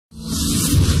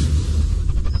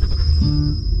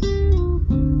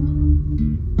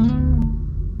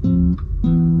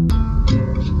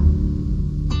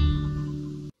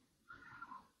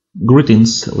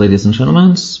Greetings, ladies and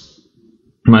gentlemen.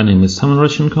 My name is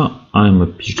Radchenko. I'm a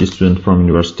PhD student from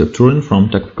University of Turin from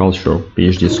Techniculture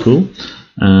PhD school,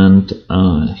 and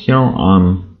here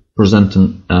I'm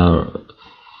presenting a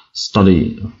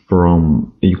study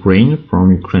from Ukraine,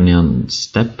 from Ukrainian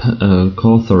Steppe,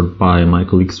 co-authored by my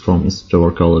colleagues from Institute of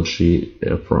Archaeology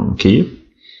from Kiev.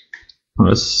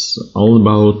 It's all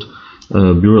about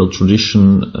burial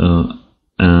tradition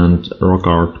and rock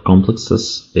art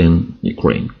complexes in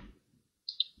Ukraine.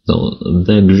 So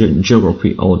the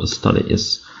geography of the study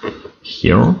is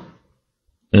here.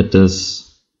 It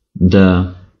is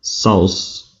the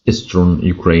southeastern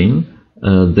Ukraine,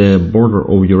 the border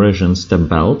of Eurasian Steppe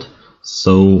belt.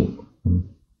 So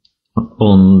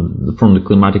from the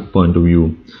climatic point of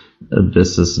view,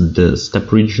 this is the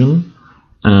steppe region,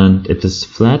 and it is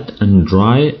flat and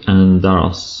dry, and there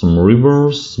are some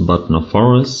rivers but no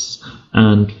forests.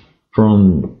 And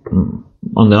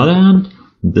on the other hand,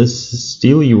 this is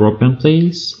still European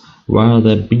place where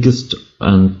the biggest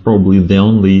and probably the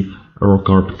only rock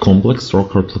art complex,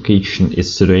 rock art location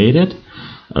is situated.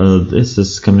 This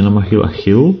is Kamyana Mohyla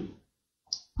hill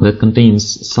that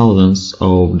contains thousands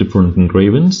of different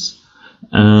engravings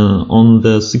on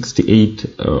the 68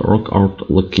 rock art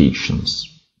locations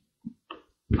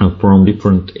from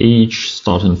different age,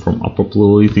 starting from Upper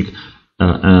Paleolithic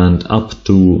and up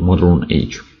to modern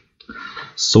age.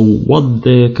 So what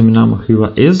the Kamyana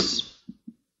Mohyla is?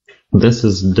 This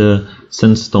is the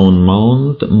sandstone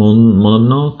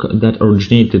monadnock that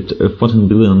originated 14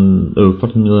 million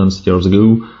years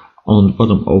ago on the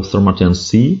bottom of North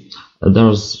Sea.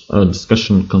 There's a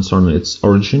discussion concerning its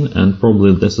origin, and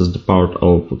probably this is the part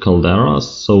of caldera.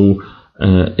 So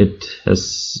it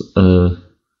is a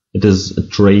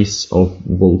trace of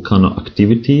volcano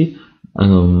activity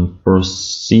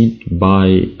preceded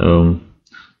by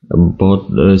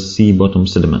sea bottom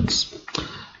sediments.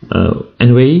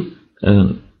 Anyway,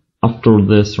 after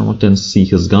the North Sea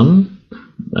has gone,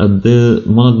 the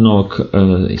monadnock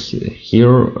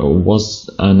here was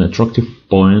an attractive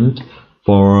point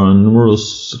for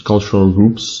numerous cultural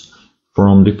groups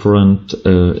from different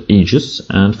ages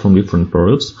and from different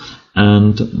periods,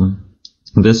 and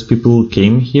these people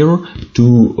came here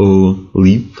to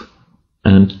live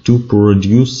and to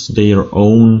produce their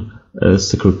own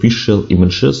sacrificial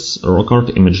images, rock art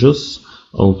images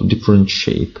of different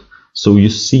shape. So you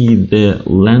see the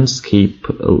landscape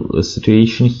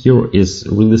situation here is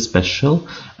really special,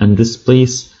 and this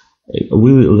place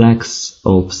really lacks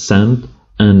of sand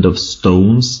and of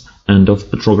stones and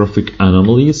of petrographic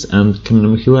anomalies, and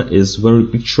Kamyana Mohyla is very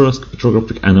picturesque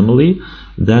petrographic anomaly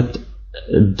that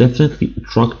definitely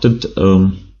attracted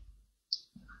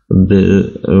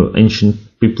the ancient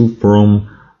people from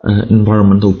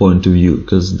environmental point of view,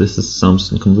 because this is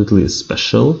something completely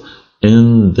special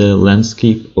in the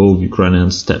landscape of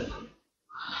Ukrainian steppe.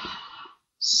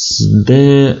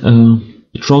 The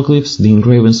petroglyphs, the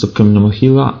engravings of Kamyana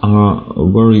Mohyla, are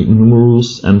very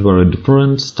numerous and very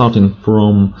different, starting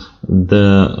from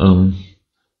the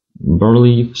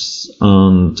barrel-leaves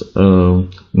and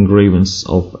engravings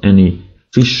of any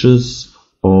fishes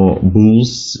or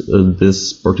bulls.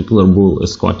 This particular bull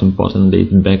is quite important,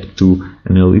 dating back to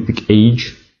Aeneolithic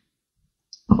age,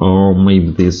 or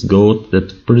maybe this goat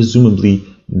that presumably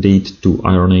date to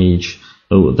Iron Age.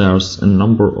 So there's a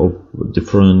number of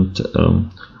different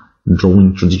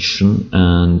drawing tradition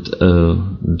and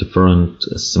different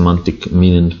semantic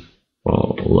meaning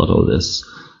for a lot of these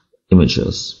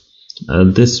images.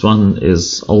 This one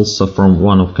is also from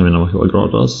one of Kamyana Mohyla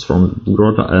grottoes, from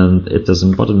grotto, and it is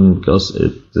important because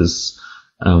it is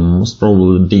most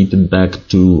probably dated back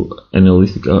to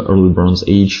Aeneolithic early Bronze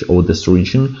Age of this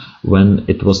region, when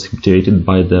it was habituated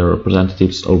by the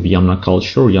representatives of Yamna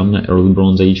culture, Yamna early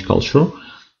Bronze Age culture,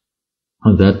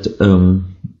 that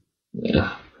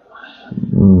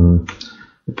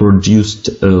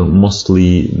produced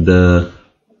mostly the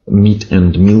meat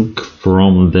and milk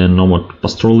from the nomad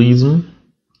pastoralism.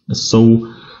 So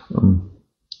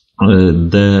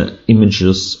the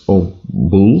images of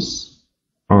bulls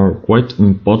are quite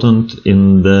important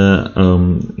in the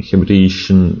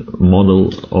habitation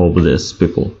model of these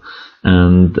people,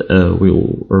 and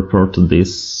we'll refer to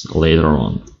this later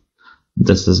on.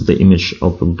 This is the image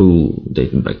of a bull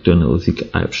dating back to Aeneolithic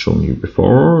I have shown you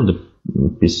before, the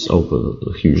piece of a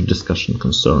huge discussion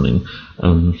concerning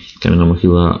Kamyana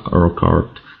Mohyla rock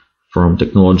art from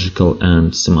technological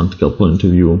and semantical point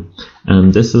of view.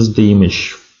 And this is the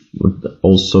image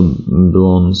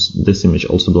this image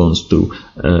also belongs to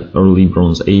early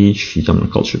Bronze Age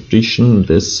Yamna culture tradition.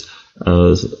 This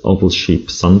oval-shaped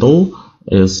sandal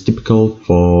is typical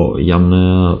for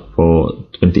Yamna for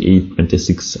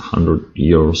 28-2600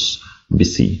 years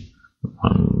BC,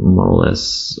 more or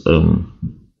less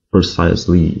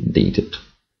precisely dated.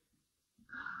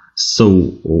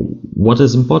 So what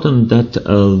is important that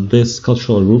these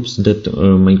cultural groups that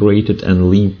migrated and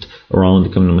lived around the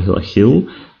Kamyana Mohyla hill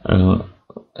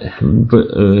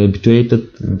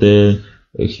habituated the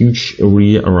huge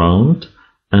area around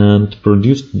and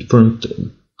produced different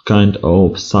kind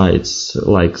of sites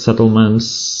like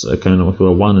settlements, Kamyana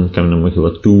Mohyla 1 and Kamyana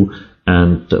Mohyla 2,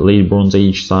 and late Bronze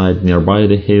Age site nearby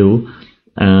the hill,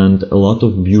 and a lot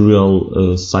of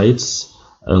burial sites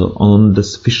on the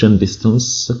sufficient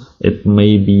distance. It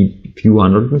may be a few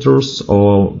hundred meters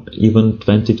or even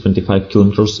 20-25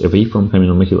 kilometers away from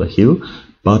Kamyana Mohyla hill,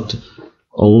 but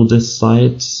all the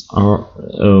sites are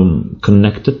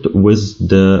connected with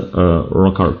the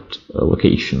rock art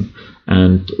location.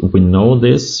 And we know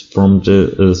this from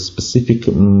the specific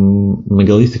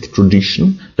megalithic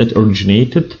tradition that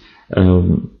originated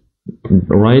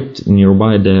right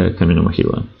nearby the Kamyana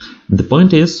Mohyla. The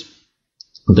point is,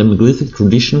 the megalithic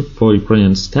tradition for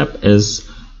Ukrainian steppe is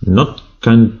not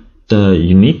kind of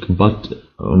unique, but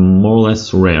more or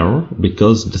less rare,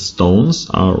 because the stones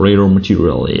are rare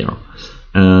material here.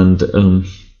 And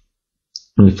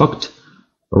in fact,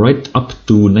 right up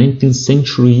to 19th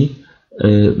century,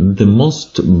 the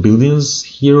most buildings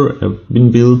here have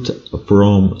been built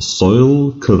from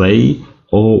soil, clay,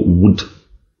 or wood,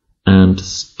 and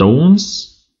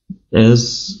stones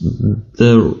is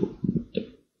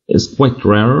quite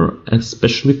rare,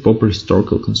 especially for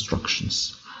prehistorical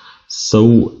constructions.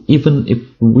 So even if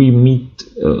we meet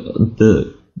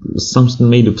something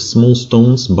made of small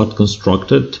stones but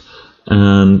constructed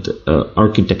and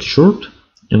architectured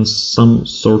in some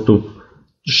sort of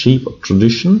shape or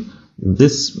tradition,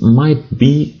 this might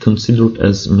be considered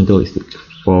as megalithic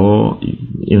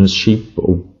in shape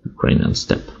of Ukrainian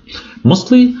steppe.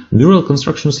 Mostly burial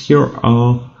constructions here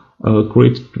are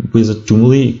created with a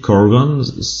Tumuli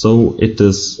kurgans, so it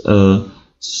is a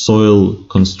soil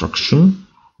construction.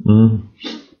 And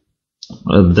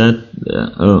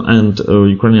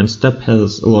Ukrainian steppe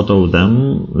has a lot of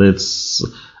them. It's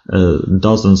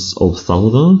dozens of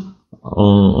thousands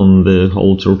on the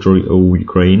whole territory of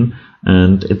Ukraine,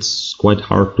 and it's quite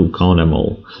hard to count them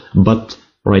all. But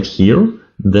right here,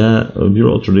 the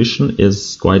burial tradition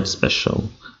is quite special.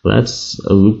 Let's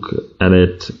look at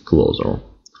it closer.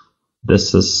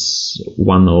 This is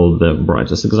one of the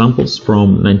brightest examples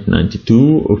from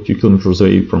 1992, a few kilometers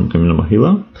away from Kamyana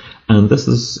Mohyla, and this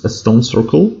is a stone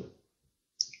circle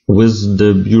with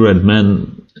the buried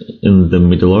man in the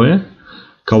middle of it,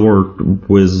 covered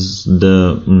with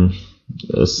the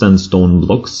sandstone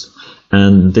blocks,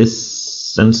 and these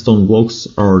sandstone blocks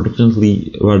were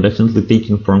definitely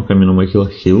taken from Kamyana Mohyla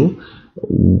hill,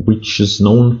 which is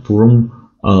known from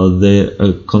the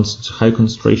high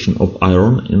concentration of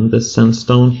iron in the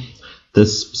sandstone, the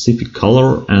specific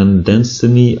color and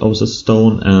density of the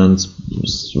stone, and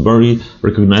very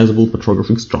recognizable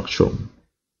petrographic structure.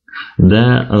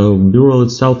 The burial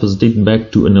itself is dated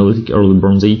back to Aeneolithic early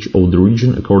Bronze Age of the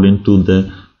region, according to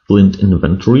the flint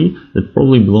inventory. That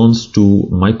probably belongs to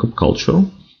Mycop culture.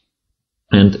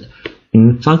 And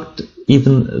in fact,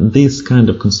 even this kind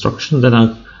of construction that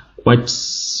are quite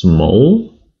small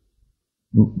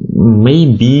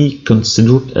may be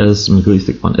considered as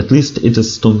megalithic one. At least it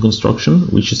is stone construction,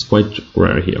 which is quite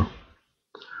rare here.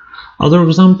 Other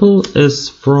example is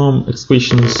from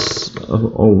excavations of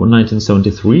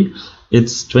 1973.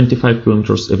 It's 25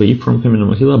 kilometers away from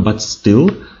Kamyana Mohyla, but still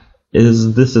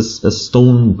this is a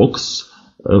stone box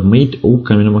made of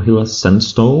Kamyana Mohyla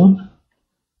sandstone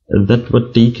that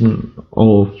were taken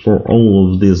for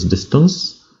all of this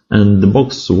distance, and the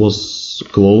box was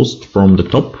closed from the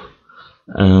top.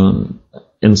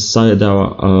 Inside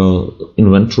our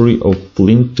inventory of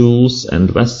flint tools and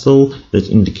vessel that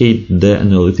indicate the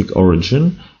Aeneolithic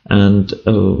origin, and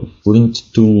flint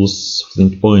tools,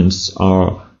 flint points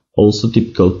are also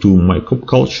typical to Mycop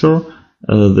culture.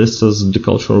 This is the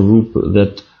cultural group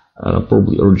that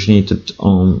probably originated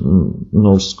on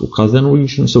North Caucasian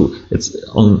region, so it's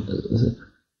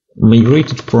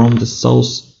migrated from the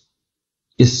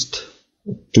southeast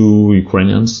to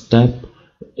Ukrainian steppe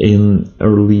in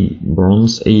early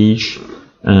Bronze Age,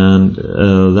 and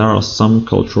there are some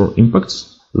cultural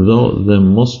impacts, though the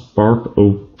most part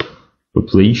of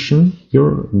population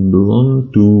here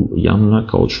belong to Yamna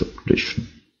culture tradition.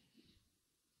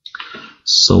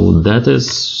 So that is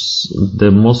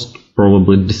the most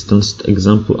probably distanced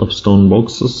example of stone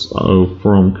boxes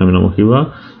from Kamyana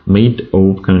Mohyla, made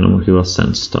of Kamyana Mohyla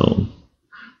sandstone.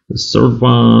 The third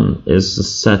one is a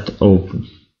set of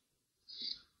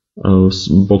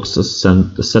boxes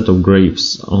and a set of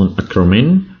graves on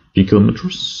Akramen, few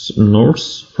kilometers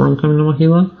north from Kamyana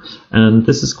Mohyla, and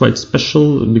this is quite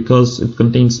special because it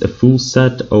contains a full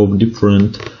set of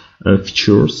different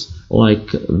features,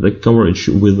 like the coverage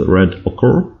with red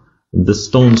ochre, the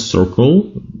stone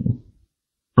circle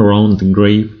around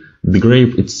the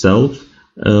grave itself.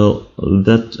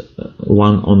 That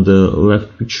one on the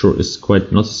left picture is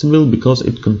quite noticeable because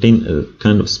it contains a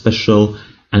kind of special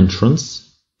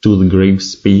entrance to the grave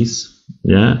space,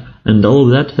 yeah, and all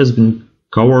of that has been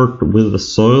covered with the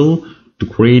soil to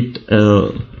create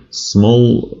a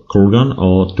small kurgan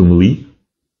or tumuli.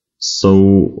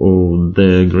 So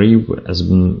the grave has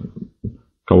been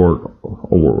covered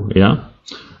over, yeah.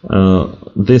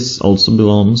 This also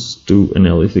belongs to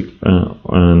Aeneolithic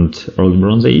and early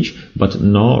Bronze Age, but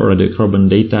no radiocarbon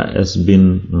data has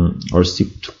been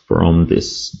received from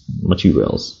these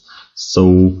materials.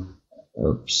 So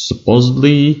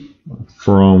supposedly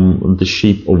from the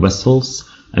shape of vessels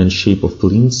and shape of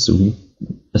flints, we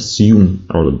assume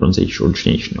early Bronze Age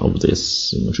origination of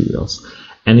these materials.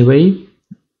 Anyway,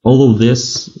 all of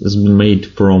this has been made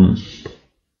from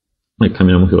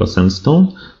Kamyana Mohyla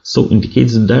sandstone, so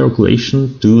indicates a direct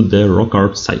relation to the rock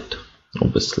art site,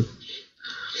 obviously.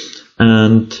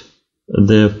 And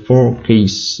the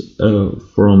forecast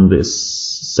from this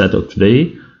set of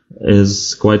today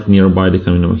is quite nearby the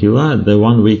Kamyana Mohyla, the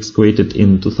one we excavated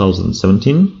in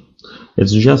 2017.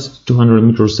 It's just 200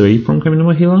 meters away from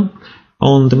Kamyana Mohyla.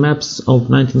 On the maps of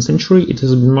 19th century, it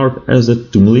has been marked as a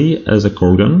tumuli, as a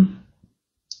kurgan,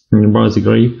 nearby the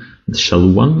grave, the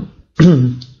shallow one.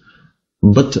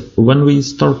 But when we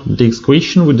started the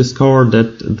excavation, we discovered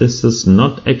that this is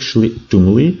not actually a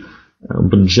tumuli,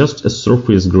 but just a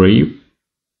surface grave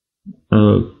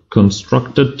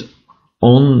constructed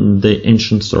on the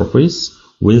ancient surface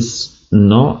with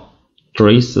no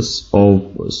traces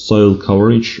of soil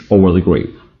coverage over the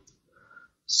grave.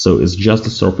 So it's just a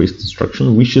surface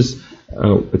construction, which is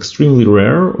extremely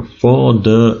rare for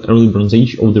the early Bronze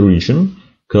Age of the region,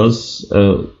 because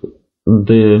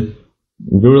the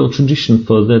burial tradition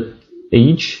for that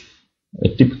age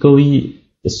typically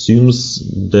assumes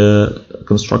the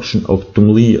construction of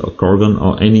tumuli or kurgan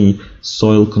or any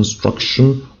soil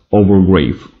construction over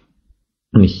grave.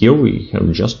 And here we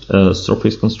have just a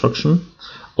surface construction,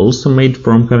 also made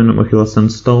from Kamyana Mohyla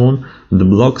sandstone. The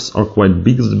blocks are quite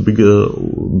big. The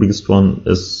biggest one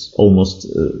is almost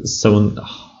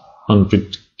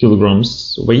 700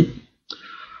 kilograms weight.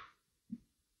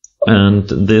 And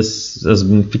this has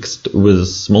been fixed with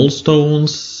small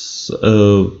stones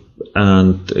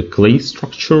and clay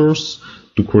structures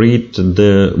to create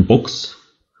the box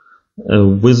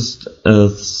with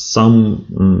some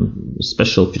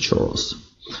special features.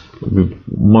 We've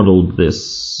modeled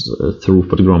this through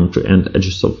photogrammetry and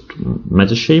edges of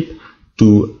metashape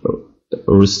to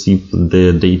receive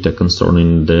the data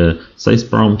concerning the size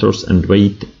parameters and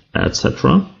weight,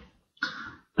 etc.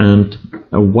 And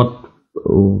what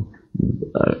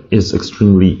is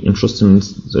extremely interesting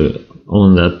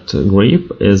on that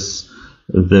grave is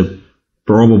the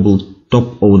probable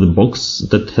top of the box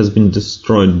that has been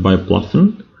destroyed by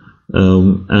ploughing,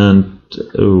 and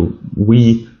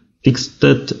we fixed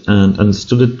it and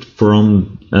understood it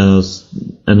from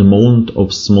an amount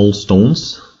of small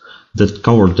stones that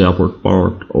covered the upper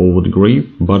part of the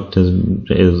grave, but has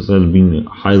been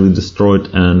highly destroyed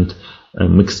and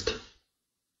mixed.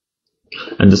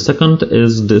 And the second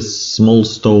is this small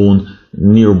stone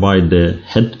nearby the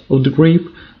head of the grave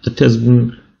that has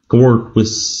been covered with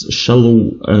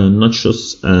shallow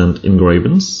notches and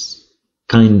engravings,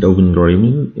 kind of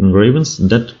engravings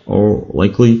that are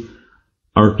likely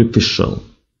artificial.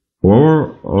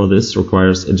 However, this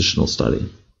requires additional study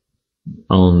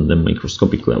on the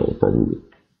microscopic level, probably.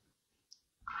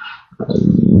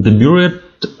 The buried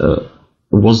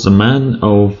was a man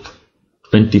of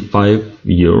 25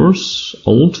 years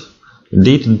old,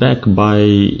 dated back by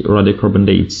radiocarbon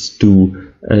dates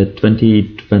to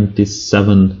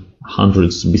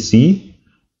 2700s BC.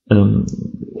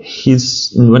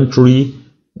 His inventory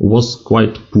was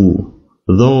quite poor,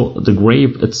 though the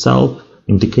grave itself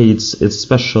indicates its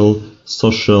special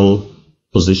social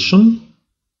position.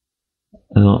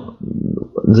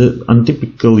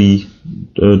 Untypically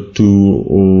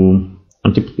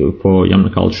for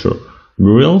Yamna culture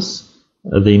burials,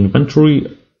 the inventory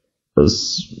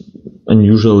is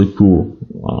unusually poor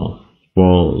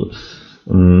for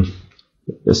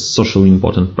a socially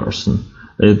important person.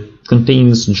 It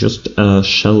contains just a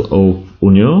shell of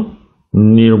unio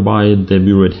nearby the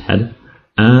buried head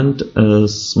and a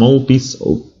small piece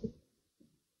of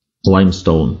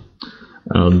limestone.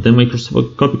 The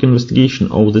microscopic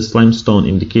investigation of this limestone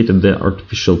indicated the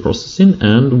artificial processing,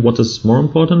 and what is more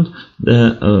important,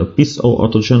 the piece of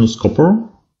autogenous copper,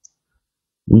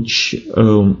 which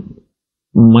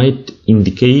might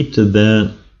indicate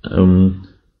the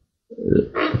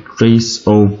trace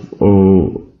of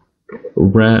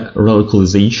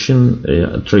relocalization,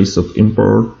 a trace of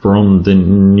import from the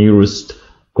nearest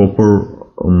copper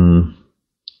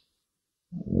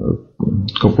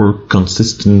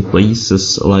consistent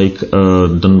places like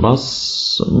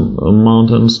Donbass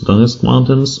mountains, Donetsk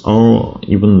mountains, or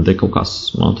even the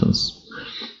Caucasus mountains.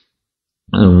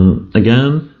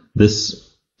 Again, this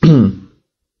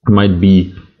might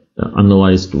be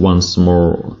analyzed once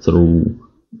more through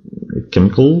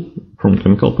from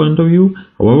chemical point of view.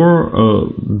 However,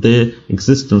 the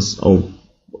existence of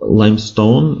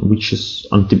limestone, which is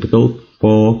untypical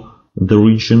for the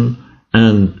region,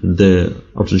 and the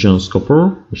autogenous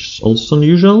copper, which is also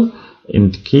unusual,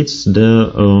 indicates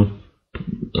the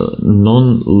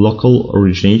non-local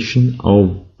origination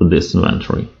of this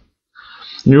inventory.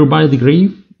 Nearby the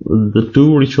grave, the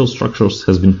two ritual structures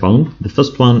has been found. The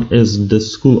first one is the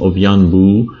school of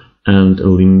Yanbu and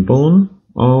Limbon,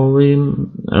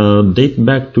 date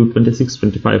back to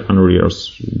 26-2500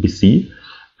 years BC,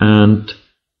 and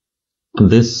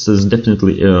this is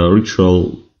definitely a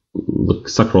ritual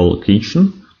sacral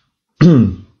location,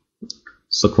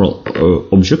 sacral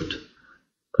object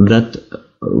that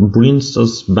brings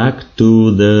us back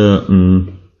to the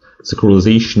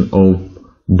sacralization of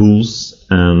bulls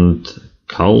and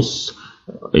cows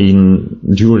during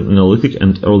Aeneolithic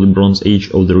and early Bronze Age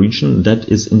of the region. That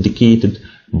is indicated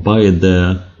by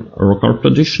the rock art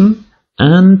tradition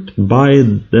and by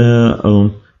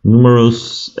the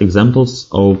numerous examples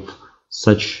of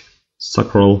such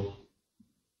sacral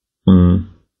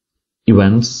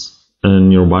events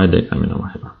nearby the Kamyana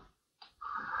Mohyla.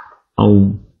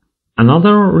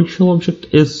 Another ritual object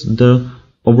is the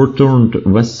overturned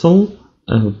vessel,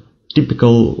 a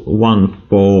typical one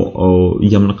for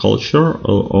Yamna culture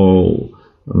or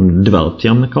developed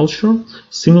Yamna culture,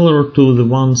 similar to the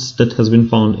ones that has been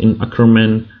found in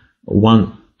Ackerman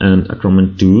 1 and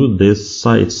Ackerman 2, these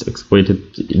sites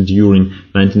excavated during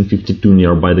 1952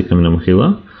 nearby the Kamyana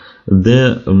Mohyla.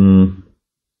 The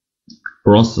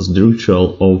process, the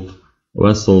ritual of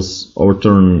vessels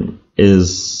overturn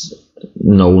is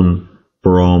known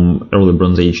from early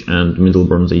Bronze Age and Middle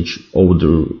Bronze Age of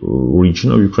the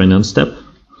region of Ukrainian steppe.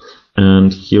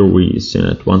 And here we see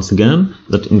it once again.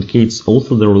 That indicates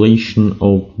also the relation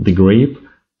of the grave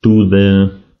to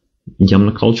the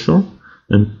Yamna culture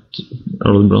and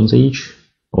early Bronze Age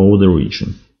of the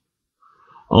region.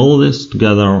 All this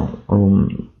together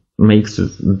makes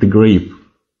the grave,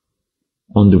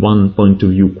 on the one point of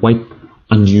view, quite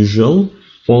unusual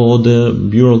for the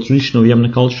burial tradition of Yamna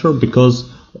culture, because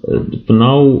for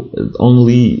now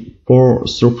only 4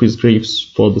 surface graves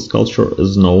for this culture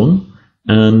is known,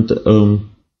 and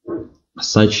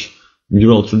such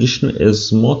burial tradition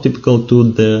is more typical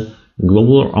to the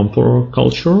globular emperor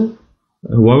culture.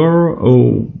 However,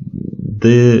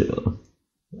 the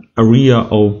area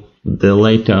of the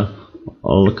later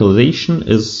localization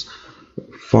is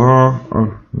far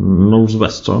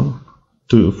northwestern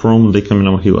from the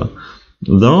Kamyana Mohyla.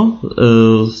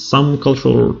 Though some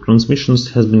cultural transmissions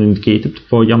has been indicated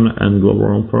for Yamna and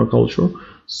globular emperor culture,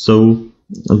 so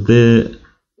the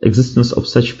existence of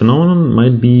such phenomenon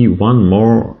might be one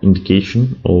more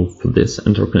indication of these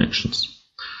interconnections.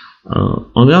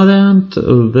 On the other hand,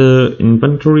 the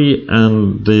inventory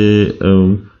and the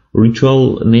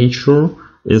ritual nature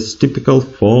is typical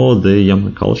for the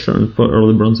Yamna culture and for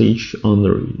early Bronze Age on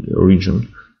the region.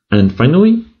 And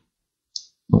finally,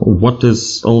 what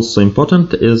is also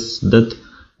important is that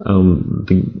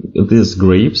these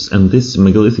graves and these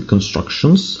megalithic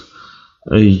constructions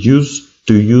used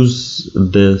to use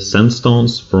the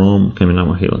sandstones from Kamyana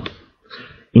Mohyla.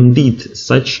 Indeed,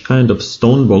 such kind of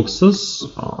stone boxes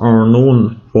are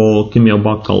known for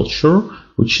Kamyaba culture,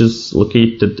 which is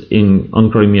located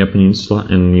on Crimea Peninsula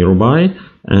and nearby,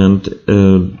 and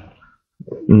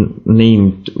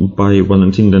named by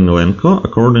Valentin Danilenko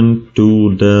according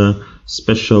to the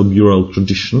special burial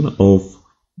tradition of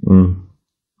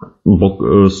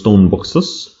stone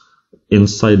boxes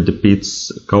inside the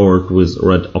pits covered with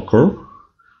red ochre.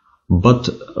 But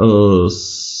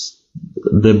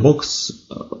the box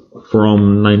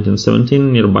from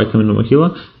 1917 nearby Kamyana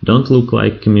Mohyla don't look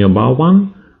like Kamyaba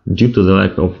one due to the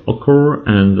lack of ochre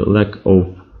and lack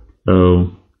of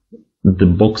the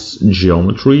box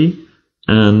geometry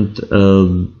and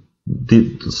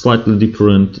the slightly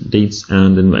different dates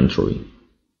and inventory.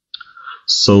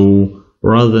 So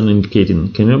Rather than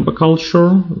indicating Kamyana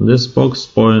culture, this box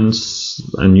points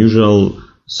unusual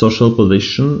social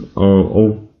position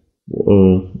of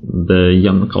the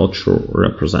young culture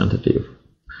representative.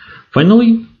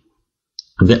 Finally,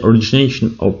 the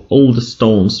origination of all the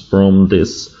stones from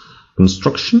this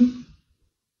construction,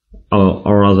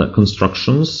 or other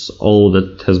constructions, all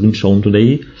that has been shown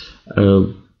today,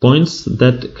 points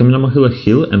that Kamyana Mohyla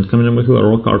Hill and Kamyana Mohyla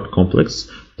Rock Art Complex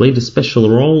played a special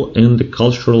role in the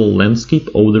cultural landscape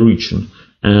of the region,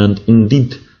 and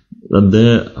indeed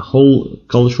the whole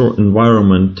cultural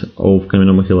environment of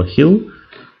Kamyana Mohyla Hill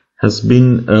has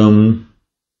been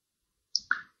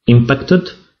impacted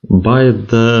by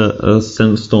the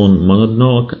sandstone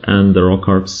monadnock and the rock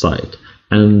art site,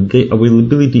 and the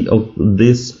availability of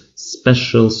this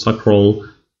special sacral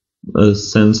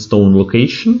sandstone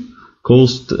location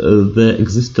caused the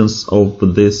existence of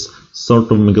this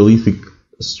sort of megalithic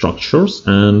structures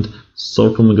and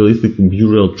sort of megalithic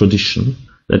burial tradition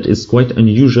that is quite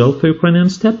unusual for Ukrainian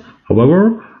steppe,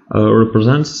 however,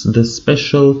 represents the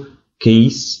special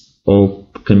case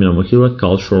of Kamyana Mohyla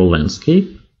cultural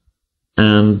landscape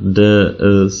and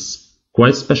the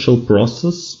quite special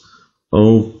process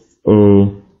of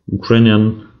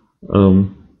Ukrainian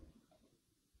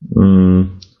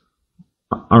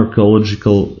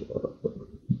archaeological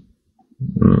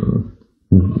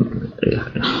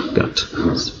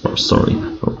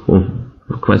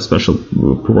quite special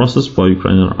process for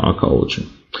Ukrainian archaeology.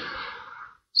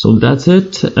 So that's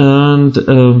it, and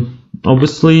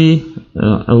obviously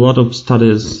a lot of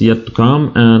studies yet to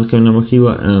come, and Kamyana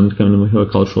Mohyla and Kamyana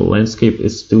Mohyla cultural landscape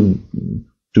is still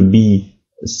to be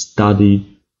studied,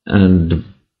 and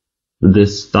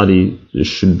this study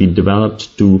should be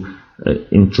developed to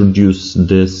introduce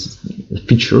these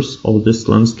features of this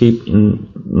landscape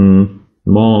in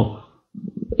more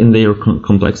in their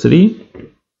complexity.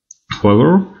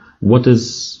 However, what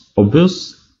is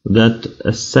obvious that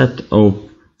a set of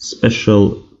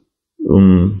special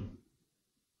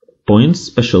points,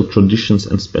 special traditions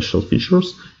and special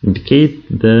features indicate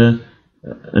the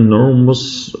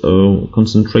enormous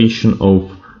concentration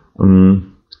of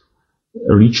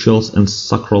rituals and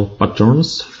sacral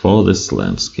patterns for this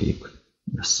landscape.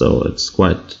 So it's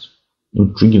quite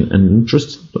intriguing and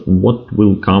interesting what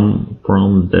will come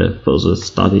from the further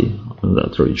study in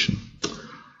that region.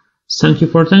 Thank you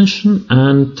for attention,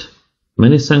 and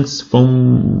many thanks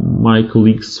from my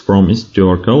colleagues from Institute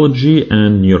of Archaeology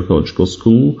and New Archaeological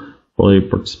School for their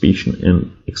participation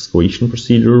in excavation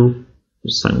procedure.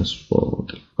 Thanks for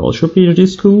the Culture PhD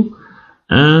School,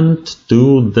 and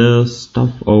to the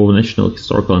staff of National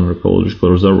Historical and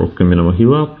Archaeological Reserve of Kamyana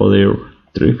Mohyla for their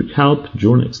terrific help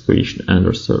during excavation and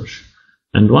research.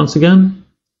 And once again,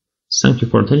 thank you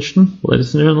for attention,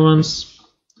 ladies and gentlemen.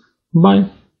 Bye.